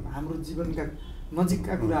हेरौँ, हाम्रो जीवनका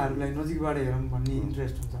नजिकका कुराहरूलाई नजिकबाट हेरौँ भन्ने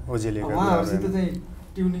इन्ट्रेस्ट हुन्छ। उहाँहरूसित चाहिँ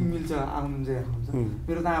ट्युनिङ मिल्छ, आउनुहुन्छ हेर्नुहुन्छ।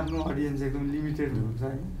 मेरो त आफ्नो अडियन्स एकदम लिमिटेड हुन्छ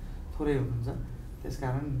होइन, थोरै हुनुहुन्छ।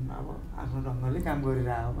 त्यसकारण अब आफ्नो ढङ्गले काम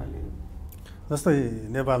गरिरहेको मैले। जस्तै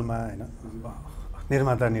नेपालमा होइन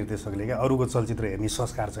निर्माता निर्देशकले क्या अरूको चलचित्र हेर्ने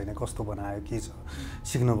संस्कार छैन, कस्तो बनायो के छ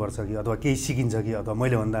सिक्नुपर्छ कि अथवा केही सिकिन्छ कि अथवा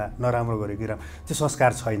मैले भन्दा नराम्रो गरेँ कि त्यो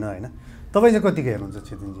संस्कार छैन होइन। तपाईँ चाहिँ कतिको हेर्नुहुन्छ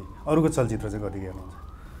छेतेनजी, अरूको चलचित्र चाहिँ कतिको हेर्नुहुन्छ?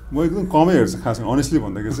 म एकदम कमै हेर्छु खासमा अनेस्टली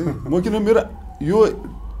भन्दाखेरि चाहिँ। म किन मेरो यो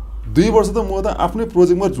 2 वर्ष त म त आफ्नै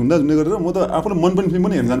प्रोजेक्टमा झुन्डा गरेर म त आफ्नो मन पनि फिल्म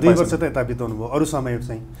पनि हेर्न जान्छु। 2 वर्ष त यता बिताउनु भयो, अरू समय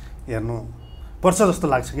चाहिँ हेर्नु पर्छ जस्तो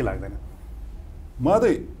लाग्छ कि लाग्दैन? म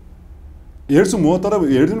त हेर्छु म, तर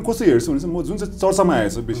हेरिदिनु कसरी हेर्छु भने चाहिँ म जुन चाहिँ चर्चामा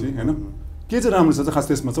आएछ बेसी होइन, के चाहिँ राम्रो छ खास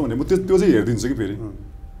त्यसमा छ भने म त्यो चाहिँ हेरिदिन्छु कि। फेरि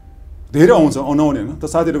धेरै आउँछ नआउने होइन,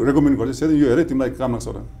 त साथीहरू रेकमेन्ड गर्छ सेदिन यो हेरेँ तिमीलाई काम लाग्छ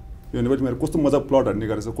होला, यो नेपाली मेरो कस्तो मजा प्लटहरू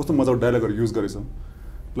निकालेछ, कस्तो मजाको डायलगहरू युज गरेछ,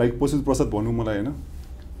 लाइक पशु प्रसाद भनौँ मलाई होइन।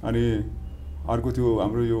 अनि अर्को थियो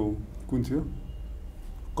हाम्रो यो कुन थियो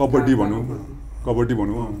कबड्डी भनौँ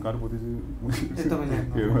कारपति चाहिँ।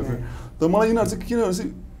 त मलाई यिनीहरू चाहिँ किन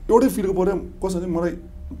चाहिँ एउटै फिल्डको पऱ्यो कसो भने मलाई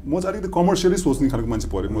म चाहिँ अलिकति कमर्सियली सोच्ने खालको मान्छे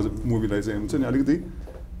पऱ्यो म चाहिँ। मुभीलाई चाहिँ हुन्छ नि अलिकति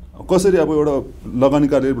कसरी अब एउटा लगानी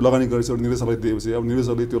गरेछ एउटा निर्देशकलाई दिएपछि अब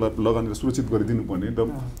निर्देशकले त्यो लगानीलाई सुरक्षित गरिदिनु पर्ने एकदम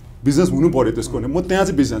बिजनेस हुनु पऱ्यो त्यसको भने म त्यहाँ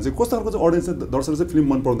चाहिँ बेसी जान्छु। कस्तो खालको चाहिँ अडियन्स चाहिँ दर्शकले चाहिँ फिल्म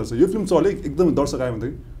मन पराउँदो रहेछ, यो फिल्म चल्यो एकदम दर्शक आयो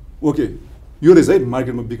भनेदेखि ओके यो रहेछ है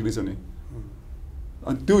मार्केटमा बिक्री छ नि,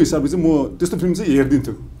 अनि त्यो हिसाबले चाहिँ म त्यस्तो फिल्म चाहिँ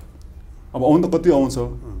हेरिदिन्छु। अब आउनु त कति आउँछ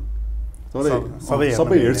तर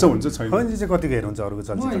सबै हेर्छ हुन्छ छैन। चाहिँ कतिको हेर्नुहुन्छ अरूको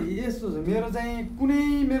चलचित्र? यस्तो छ मेरो चाहिँ कुनै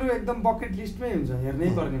मेरो एकदम बकेट लिस्टमै हुन्छ हेर्नै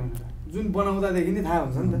पर्ने भनेर, जुन बनाउँदादेखि नै थाहा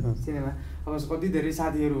हुन्छ नि त सिनेमा। अब कति धेरै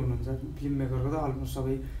साथीहरू हुनुहुन्छ फिल्म मेकरको त अलमोस्ट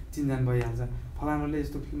सबै चिन्जान भइहाल्छ, फलानाले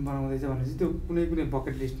यस्तो फिल्म बनाउँदैछ भनेपछि त्यो कुनै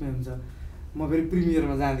बकेट लिस्टमै हुन्छ। म फेरि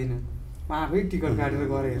प्रिमियरमा जाँदिनँ, म आफै टिकट काटेर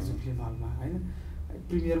गएर हेर्छु फिल्म हलमा होइन।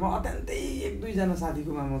 प्रिमियरमा अत्यन्तै 1-2 जना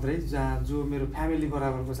साथीकोमा मात्रै जहाँ जो मेरो फ्यामिली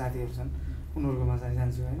बराबरको साथीहरू छन् उनीहरूकोमा चाहिँ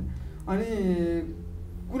जान्छु होइन। अनि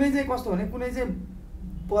कुनै चाहिँ कस्तो भने कुनै चाहिँ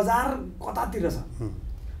बजार कतातिर छ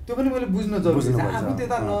त्यो पनि मैले बुझ्न जरुरी छ, आफू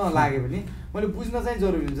त्यता नलागे पनि मैले बुझ्न चाहिँ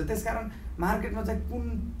जरुरी हुन्छ। त्यसकारण मार्केटमा चाहिँ कुन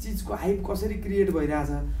चिजको हाइप कसरी क्रिएट भइरहेछ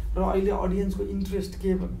र अहिले अडियन्सको इन्ट्रेस्ट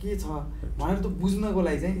के छ भनेर त बुझ्नको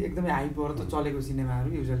लागि चाहिँ एकदमै हाइप भएर त चलेको सिनेमाहरू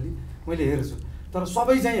युजल्ली मैले हेर्छु, तर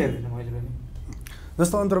सबै चाहिँ हेर्दिनँ मैले पनि।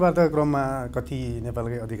 जस्तो अन्तर्वार्ताको क्रममा कति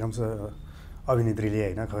नेपालकै अधिकांश अभिनेत्रीले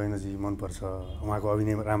होइन खगेन्द्रजी मनपर्छ, उहाँको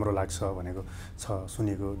अभिनय राम्रो लाग्छ भनेको छ,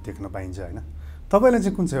 सुनेको देख्न पाइन्छ होइन। तपाईँलाई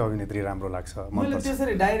चाहिँ कुन चाहिँ अभिनेत्री राम्रो लाग्छ? मैले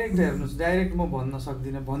त्यसरी डाइरेक्ट हेर्नुहोस्, डाइरेक्ट म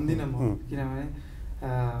भन्दिनँ म, किनभने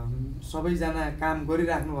सबैजना काम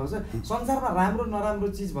गरिराख्नु भएको छ। संसारमा राम्रो नराम्रो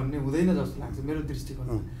चिज भन्ने हुँदैन जस्तो लाग्छ मेरो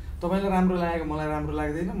दृष्टिकोणमा। तपाईँलाई राम्रो लागेको मलाई राम्रो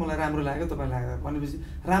लाग्दैन, मलाई राम्रो लागेको तपाईँलाई लाग्दैन भनेपछि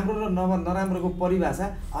राम्रो र नराम्रोको परिभाषा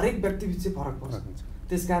हरेक व्यक्तिबिच फरक पर्छ।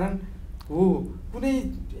 त्यसकारण हो कुनै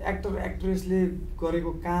एक्टर एक्ट्रेसले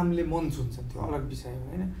गरेको कामले मन छुन्छ त्यो अलग विषय हो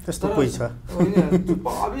होइन, त्यस्तो कोही छ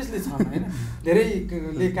अभियसली छन् होइन।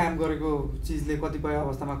 धेरैले काम गरेको चिजले कतिपय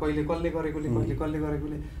अवस्थामा कहिले कसले गरेकोले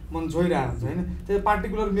मन छोइरहेको हुन्छ होइन। त्यो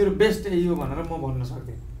पार्टिकुलर मेरो बेस्ट यही हो भनेर म भन्न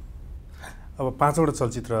सक्दिनँ। अब 5वटा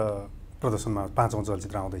चलचित्र प्रदर्शनमा 5औँ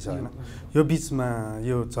चलचित्र आउँदैछ होइन, यो बिचमा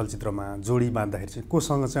यो चलचित्रमा जोडी बाँध्दाखेरि चाहिँ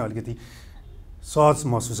कोसँग चाहिँ अलिकति सहज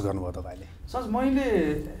महसुस गर्नुभयो तपाईँले? सहज मैले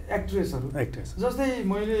एक्ट्रेस जस्तै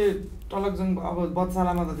मैले टलकजङ अब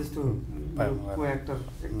बत्सालामा त त्यस्तो को एक्टर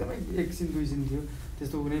एकदमै 1 सिन 2 सिन थियो,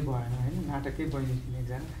 त्यस्तो कुनै भएन होइन, नाटकै बहिनी थिइन्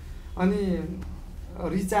एकजना। अनि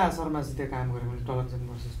रिचा शर्मासित काम गरेँ मैले टलकजङ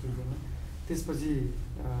भर्सेस टुलकोमा। त्यसपछि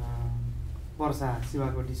वर्षा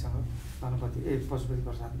शिवाकोटीसँग पशुपति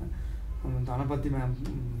प्रसादमा धनपतिमा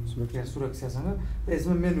सुरक्षासँग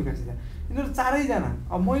यसमा मेनुकासित यिनीहरू चारैजना।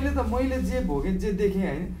 अब मैले जे भोगेँ जे देखेँ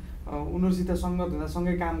होइन उनीहरूसित सङ्गत हुँदा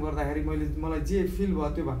सँगै काम गर्दाखेरि मलाई जे फिल भयो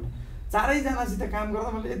त्यो भन्ने चारैजनासित काम गर्दा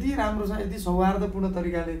मैले यति राम्रोसँग यति सौहार्दपूर्ण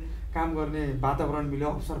तरिकाले काम गर्ने वातावरण मिल्यो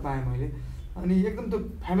अवसर पाएँ मैले। अनि एकदम त्यो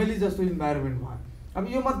फ्यामिली जस्तो इन्भाइरोमेन्ट भयो। अब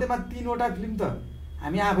यो मध्येमा 3वटा फिल्म त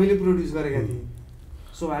हामी आफैले प्रड्युस गरेका थियौँ।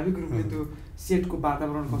 स्वाभाविक रूपले त्यो सेटको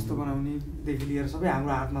वातावरण कस्तो बनाउनेदेखि लिएर सबै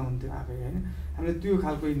हाम्रो हातमा हुन्थ्यो आफै होइन। हामीले त्यो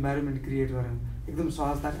खालको इन्भाइरोमेन्ट क्रिएट गऱ्यौँ, एकदम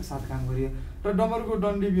सहजताका साथ काम गरियो। र डमरुको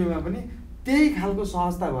डन्डी बियोमा पनि त्यही खालको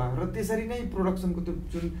सहजता भयो र त्यसरी नै प्रोडक्सनको त्यो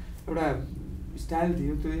जुन एउटा स्टाइल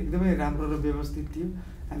थियो त्यो एकदमै राम्रो र व्यवस्थित थियो।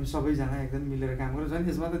 हामी सबैजना एकदम मिलेर काम गऱ्यौँ। झन्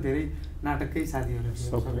यसमा त धेरै नाटककै साथीहरू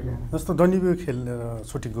थियो सबैजना। जस्तो डन्डी बियो खेल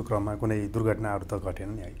सुटिङको क्रममा कुनै दुर्घटनाहरू त घटेन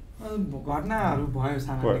नि है? घटनाहरू भयो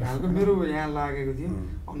सामान्य खालको। मेरो यहाँ लागेको थियो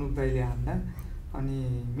अनुप दाइले हान्दा, अनि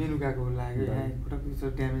मेनुकाको लाग्यो यहाँ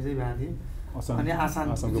एकपटक ड्यामेजै भएको थियो, अनि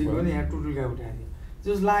आसानजीको पनि यहाँ टुटुल्का उठाएको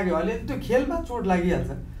थियो जस्तो लाग्यो। अहिले त्यो खेलमा चोट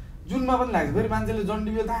लागिहाल्छ, जुनमा पनि लाग्छ। फेरि मान्छेले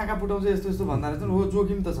डन्डी बियो त आँखा फुटाउँछ यस्तो यस्तो भन्दा रहेछ हो,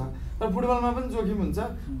 जोखिम त छ। तर फुटबलमा पनि जोखिम हुन्छ,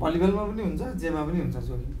 भलिबलमा पनि हुन्छ, जेमा पनि हुन्छ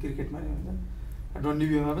जोखिम, क्रिकेटमा पनि हुन्छ, डन्डी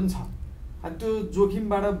बियोमा पनि छ। त्यो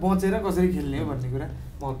जोखिमबाट बचेर कसरी खेल्ने हो भन्ने कुरा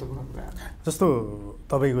महत्त्वपूर्ण कुरा। जस्तो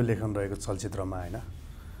तपाईँको लेखन रहेको चलचित्रमा होइन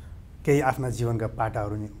केही आफ्ना जीवनका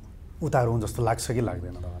पाटाहरू नि उतारौँ जस्तो लाग्छ कि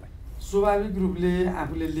लाग्दैन तपाईँलाई? स्वाभाविक रूपले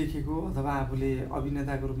आफूले लेखेको अथवा आफूले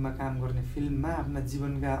अभिनेताको रूपमा काम गर्ने फिल्ममा आफ्ना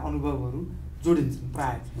जीवनका अनुभवहरू जोडिन्छन्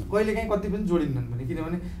प्रायः। कहिलेकाहीँ कति पनि जोडिन्नन् भने,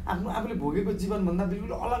 किनभने आफूले भोगेको जीवनभन्दा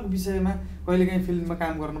बिल्कुल अलग विषयमा कहिलेकाहीँ फिल्ममा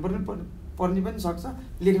काम पर्ने पनि सक्छ,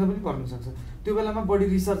 लेख्न पनि पर्न सक्छ। त्यो बेलामा बढी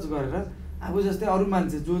रिसर्च गरेर आफू जस्तै अरू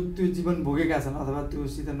मान्छे जो त्यो जीवन भोगेका छन् अथवा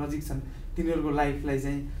त्योसित नजिक छन् तिनीहरूको लाइफलाई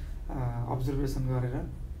चाहिँ अब्जर्भेसन गरेर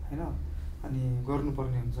होइन अनि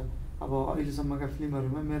गर्नुपर्ने हुन्छ। अब अहिलेसम्मका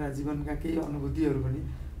फिल्महरूमा मेरा जीवनका केही अनुभूतिहरू पनि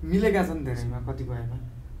मिलेका छन् धेरैमा, कतिपयमा।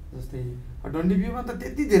 जस्तै डन्डी बियोमा त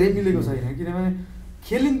त्यति धेरै मिलेको छैन, किनभने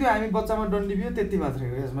खेलिन्थ्यो हामी बच्चामा डन्डी बियो त्यति मात्रै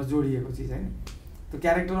हो यसमा जोडिएको चिज होइन। त्यो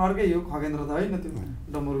क्यारेक्टर अर्कै हो, खगेन्द्र त होइन त्यो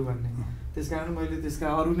डमरु भन्ने। त्यस कारण मैले त्यसका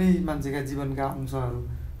अरू नै मान्छेका जीवनका अंशहरू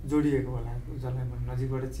जोडिएको होला, जसलाई म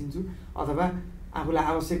नजिकबाट चिन्छु अथवा आफूलाई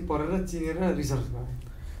आवश्यक परेर चिनेर रिसर्च गरेँ।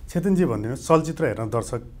 छेतनजी भनिदिनुहोस्, चलचित्र हेर्न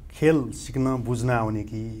दर्शक खेल सिक्न बुझ्न आउने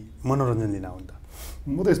कि मनोरञ्जन लिन आउने त?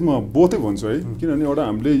 म त यसमा बोथै भन्छु है, किनभने एउटा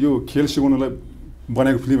हामीले यो खेल सिकाउनलाई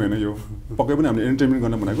बनाएको फिल्म होइन यो, पक्कै पनि हामीले एन्टरटेनमेन्ट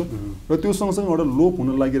गर्न बनाएको र त्यो सँगसँगै एउटा लोप हुन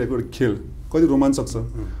लागिरहेको एउटा खेल कति रोमाञ्चक छ।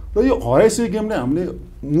 र यो हराइसकेको गेमले हामीले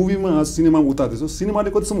मुभीमा सिनेमामा उतार्दैछौँ, सिनेमाले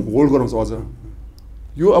कतिसम्म होल्ड गराउँछ अझ।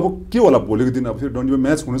 यो अब के होला भोलिको दिन, अब फेरि डन्डीमा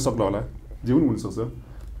म्याच हुन सक्ला होला, जे पनि हुनसक्छ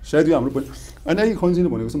सायद। यो हाम्रो पनि अनि खैन्जीले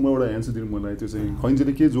भनेको चाहिँ म एउटा एन्सर दिनु मन लाग्यो। त्यो चाहिँ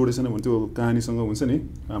खैन्जीले के जोडेछन् भने त्यो कहानीसँग हुन्छ नि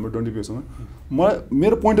हाम्रो डन्डी बियोसँग, मलाई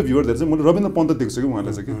मेरो पोइन्ट अफ भ्यूबाट चाहिँ मैले रविन्द्र पन्त देख्छु कि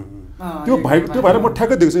उहाँलाई चाहिँ कि त्यो भाइलाई म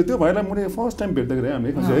ठ्याक्कै देख्छु। त्यो भाइलाई मैले फर्स्ट टाइम भेट्दाखेरि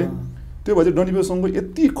हामीले खैँजी है, त्यो भाइ चाहिँ डन्डी बियोसँग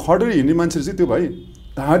यति खडेर हिँड्ने मान्छे चाहिँ त्यो भाइ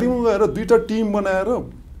धारीमा गएर 2टा टिम बनाएर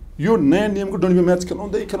यो नयाँ नियमको डन्डी बियो म्याच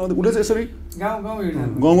खेलाउँदै उसले चाहिँ यसरी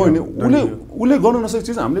गाउँ हिँड्ने उसले गर्नु नसकेको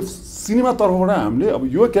चिज हामीले सिनेमा तर्फबाट हामीले अब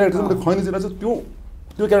यो क्यारेक्टर चाहिँ मैले खैँजीलाई चाहिँ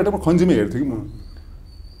त्यो क्यारेक्टरमा खैँजीमा हेर्थेँ कि म।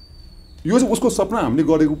 यो चाहिँ उसको सपना हामीले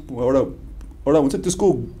गरेको एउटा हुन्छ, त्यसको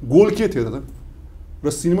गोल के थियो त? र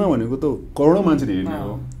सिनेमा भनेको त करोडौँ मान्छेले हेर्ने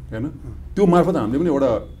हो होइन। त्यो मार्फत हामीले पनि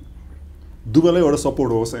एउटा दुवैलाई एउटा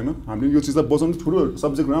सपोर्ट होस् होइन। हामीले यो चिजलाई बचाउनु ठुलो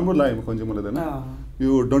सब्जेक्ट राम्रो लाग्यो खैँजी मलाई त होइन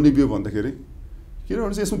यो डन्डी बियो भन्दाखेरि,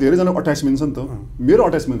 किनभने चाहिँ यसमा धेरैजना अट्याचमेन्ट छ नि त। मेरो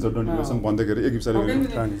अट्याचमेन्ट छ डन्डी बियोसँग भन्दाखेरि एक हिसाबले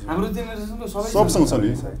सबसँग छ नि।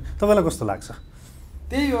 तपाईँलाई कस्तो लाग्छ?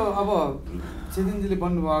 त्यही हो, अब छेतेनजीले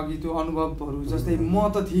भन्नुभयो अघि त्यो अनुभवहरू जस्तै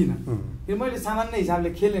म त थिइनँ, किन मैले सामान्य हिसाबले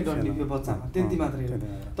खेल्ने डन्डी बियो बच्चामा त्यति मात्रै हो।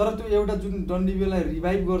 तर त्यो एउटा जुन डन्डी बियोलाई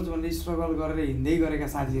रिभाइभ गर्छु भनेर स्ट्रगल गरेर हिँड्दै गरेका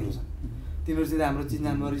साथीहरू छन्, तिनीहरूसित हाम्रो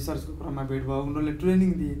चिनजान भयो, रिसर्चको क्रममा भेट भयो, उनीहरूले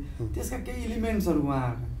ट्रेनिङ दिए, त्यसका केही इलिमेन्ट्सहरू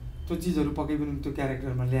उहाँहरूका त्यो चिजहरू पक्कै पनि त्यो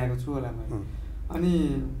क्यारेक्टरमा ल्याएको छु होला मैले। अनि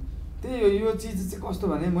त्यही हो, यो चिज चाहिँ कस्तो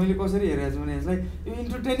भने मैले कसरी हेरेको छु भने यसलाई यो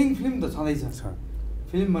इन्टरटेनिङ फिल्म त छँदैछ,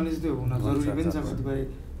 फिल्म भनेपछि त्यो हुन जरुरी पनि छ कतिपय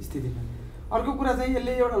स्थितिमा। अर्को कुरा चाहिँ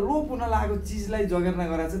यसले एउटा लोप हुन लागेको चिजलाई जगेर्ना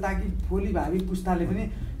गराएको छ ताकि भोलि भावी पुस्ताले पनि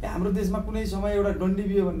हाम्रो देशमा कुनै समय एउटा डन्डी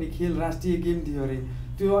बियो भन्ने खेल राष्ट्रिय गेम थियो अरे,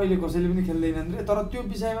 त्यो अहिले कसैले पनि खेल्दैनन् रे, तर त्यो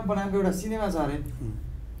विषयमा बनाएको एउटा सिनेमा छ अरे,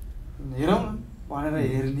 हेरौँ न भनेर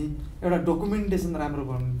हेर्ने एउटा डकुमेन्टेसन राम्रो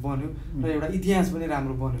बन्यो र एउटा इतिहास पनि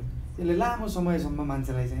राम्रो बन्यो। यसले लामो समयसम्म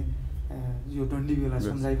मान्छेलाई चाहिँ यो डन्डी बियोलाई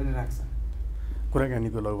सम्झाइ पनि राख्छ।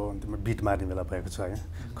 कुराकानीको लगभग अन्तिममा बिट मार्ने बेला भएको छ होइन।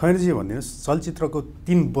 खैँजी भनिदिनुहोस्, चलचित्रको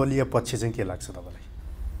 3 बलिया पक्ष चाहिँ के लाग्छ तपाईँलाई?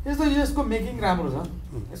 यसको मेकिङ राम्रो छ,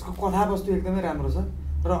 यसको कथावस्तु एकदमै राम्रो छ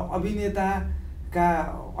र अभिनेताका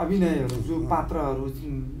अभिनयहरू जो पात्रहरू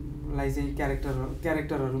क्यारेक्टरलाई चाहिँ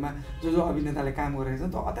क्यारेक्टरहरूमा जो अभिनेताले काम गरेका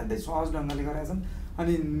छन् त्यो अत्यन्तै सहज ढङ्गले गरेका छन्।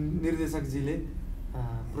 अनि निर्देशकजीले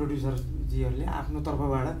प्रोड्युसरजीहरूले आफ्नो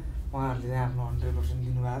तर्फबाट उहाँहरूले चाहिँ आफ्नो 100%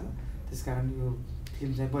 दिनुभएको छ। त्यसकारण यो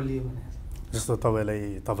फिल्म चाहिँ बलियो भनेको छ। जस्तो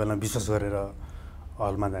तपाईँलाई विश्वास गरेर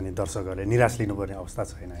हलमा जाने दर्शकहरूले निराश लिनुपर्ने अवस्था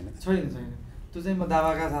छैन होइन? छैन। त्यो चाहिँ म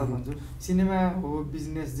दावाका साथ भन्छु। सिनेमा हो,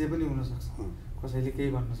 बिजनेस जे पनि हुनसक्छ, कसैले केही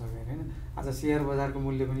भन्न सक्दैन होइन। आज सेयर बजारको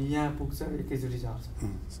मूल्य पनि यहाँ पुग्छ, एकैचोटि झर्छ।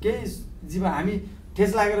 केही जीवन हामी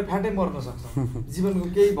ठेस लागेर फ्याटै मर्न सक्छ, जीवनको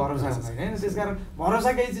केही भरोसा हुँदैन होइन। त्यसकारण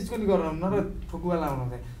भरोसा केही चिजको नि गर्नुहुन्न र ठोकुवा लाउनु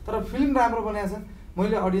हुँदैन। तर फिल्म राम्रो बनाएको छ।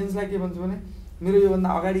 मैले अडियन्सलाई के भन्छु भने मेरो योभन्दा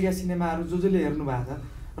अगाडिका सिनेमाहरू जसले हेर्नु भएको छ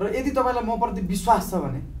र यदि तपाईँलाई मप्रति विश्वास छ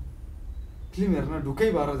भने फिल्म हेर्न ढुक्कै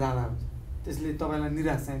भएर जाँदा हुन्छ। त्यसले तपाईँलाई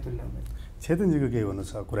निराश चाहिँ तुल्याउँदैन। छेतनजीको केही भन्नु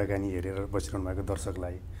छ कुराकानी हेरेर बसिरहनु भएको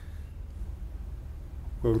दर्शकहरूलाई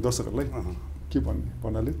के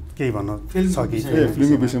भन्नाले केही भन्नु छ कि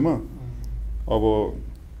फिल्मको विषयमा? अब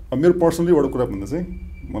मेरो पर्सनली एउटा कुरा भन्दा चाहिँ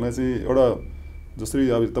मलाई चाहिँ एउटा जसरी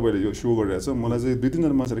अब तपाईँले यो सो गरिरहेको छ, मलाई चाहिँ 2-3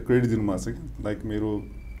 जना मान्छेले क्रेडिट दिनुभएको छ कि लाइक मेरो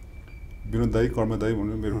विनोद दाई, कर्म दाई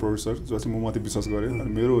भन्नु मेरो प्रोड्युसर जो चाहिँ म माथि विश्वास गरेँ।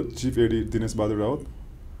 अनि मेरो चिफ एडी दिनेश बहादुर रावत,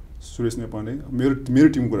 सुरेश नेपाली, मेरो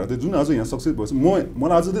टिमको कुरा थियो जुन आज यहाँ सक्सेस भएछ।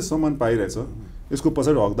 मलाई आज चाहिँ सम्मान पाइरहेछ। यसको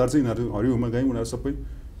पछाडि हकदार चाहिँ यिनीहरू हरिउमा गाई उनीहरू सबै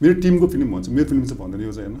मेरो टिमको फिल्म भन्छ। मेरो फिल्म चाहिँ भन्दैन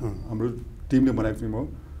यो चाहिँ होइन, हाम्रो टिमले बनाएको फिल्म हो।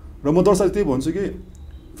 र म दर्शक त्यही भन्छु कि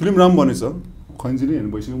फिल्म राम्रो बनेछ। खैन्जीले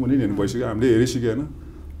हेर्नु भइसक्यो, मैले हेर्नु भइसक्यो, हामीले हेरिसक्यो होइन।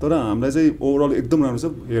 तर हामीलाई चाहिँ ओभरअल एकदम राम्रो छ।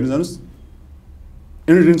 हेर्नु जानुहोस्,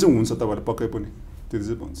 एन्टरटेन चाहिँ हुन्छ तपाईँलाई पक्कै पनि, त्यति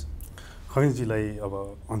चाहिँ भन्छु। खैन्जीलाई अब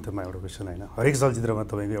अन्त्यमा एउटा क्वेसन होइन, हरेक चलचित्रमा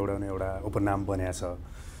तपाईँको एउटा न एउटा उपनाम बनाएको छ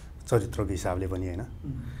चरित्रको हिसाबले पनि होइन।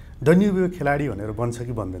 डन्युबी खेलाडी भनेर बन्छ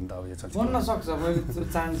कि बन्दैन त अब यो चलचित्र? बन्न सक्छ। मैले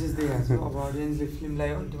चान्सेस देखाएको छु। अब अडियन्सले फिल्मलाई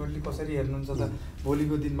अल्टिमेटली कसरी हेर्नुहुन्छ त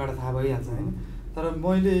भोलिको दिनबाट थाहा भइहाल्छ होइन। तर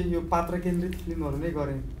मैले यो पात्र केन्द्रित फिल्महरू नै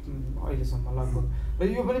गरेँ अहिलेसम्म लगभग, र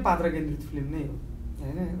यो पनि पात्र केन्द्रित फिल्म नै हो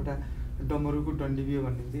होइन। एउटा डमरुको डन्डिबियो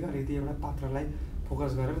भन्ने बित्तिकै अलिकति एउटा पात्रलाई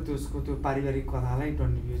फोकस गरेर त्यसको त्यो पारिवारिक कथालाई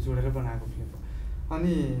डन्डिबियो जोडेर बनाएको फिल्म हो।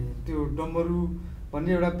 अनि त्यो डम्बरू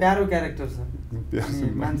भन्ने एउटा प्यारो क्यारेक्टर छ।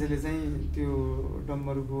 अनि मान्छेले चाहिँ त्यो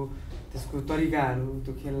डम्बरुको त्यसको तरिकाहरू,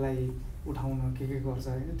 त्यो खेललाई उठाउन के गर्छ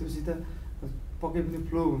होइन, त्योसित पक्कै पनि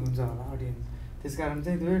फ्लो हुनुहुन्छ होला अडियन्स। त्यसकारण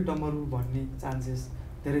चाहिँ त्यो डम्बरू भन्ने चान्सेस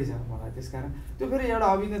धेरै छ मलाई। त्यसकारण त्यो फेरि एउटा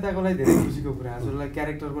अभिनेताको लागि धेरै खुसीको कुरा हो, जसलाई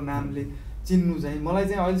क्यारेक्टरको नामले चिन्नु चाहिँ। मलाई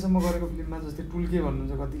चाहिँ अहिलेसम्म गरेको फिल्ममा जस्तै टुल्के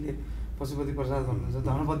भन्नुहुन्छ, कतिले पशुपति प्रसाद भन्नुहुन्छ,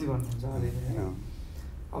 धनपति भन्नुहुन्छ अलिअलि।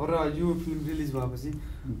 अब र यो फिल्म रिलिज भएपछि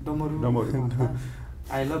डमरू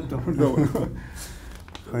आई लभ डमरू।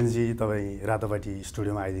 खैन्जी तपाईँ रातोपाटी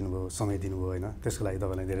स्टुडियोमा आइदिनु भयो, समय दिनुभयो होइन, त्यसको लागि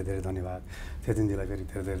तपाईँलाई धेरै धेरै धन्यवाद। छेतेनजीलाई फेरि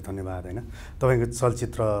धेरै धेरै धन्यवाद होइन। तपाईँको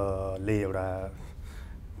चलचित्रले एउटा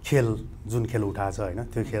खेल जुन खेल उठाएको छ होइन,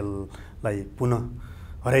 त्यो खेललाई पुनः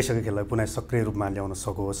हराइसकेको खेललाई पुनः सक्रिय रूपमा ल्याउन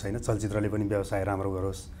सकोस् होइन, चलचित्रले पनि व्यवसाय राम्रो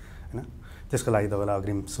गरोस् होइन, त्यसको लागि तपाईँलाई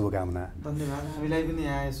अग्रिम शुभकामना। धन्यवाद। हामीलाई पनि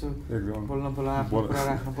यहाँ यसो बोल्न बोला, आफ्नो कुरा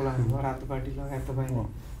राख्न बोलाउनु भयो, रातोपाटी लगायत तपाईँ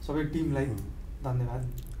सबै टिमलाई धन्यवाद।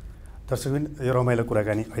 दर्शकबिन, यो रमाइलो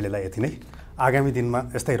कुराकानी अहिलेलाई यति नै। आगामी दिनमा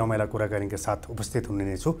यस्तै रमाइला कुराकानीका साथ उपस्थित हुने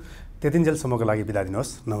नै छु। त्यतिन्जेलसम्मको लागि बिदा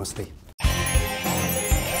दिनुहोस्। नमस्ते।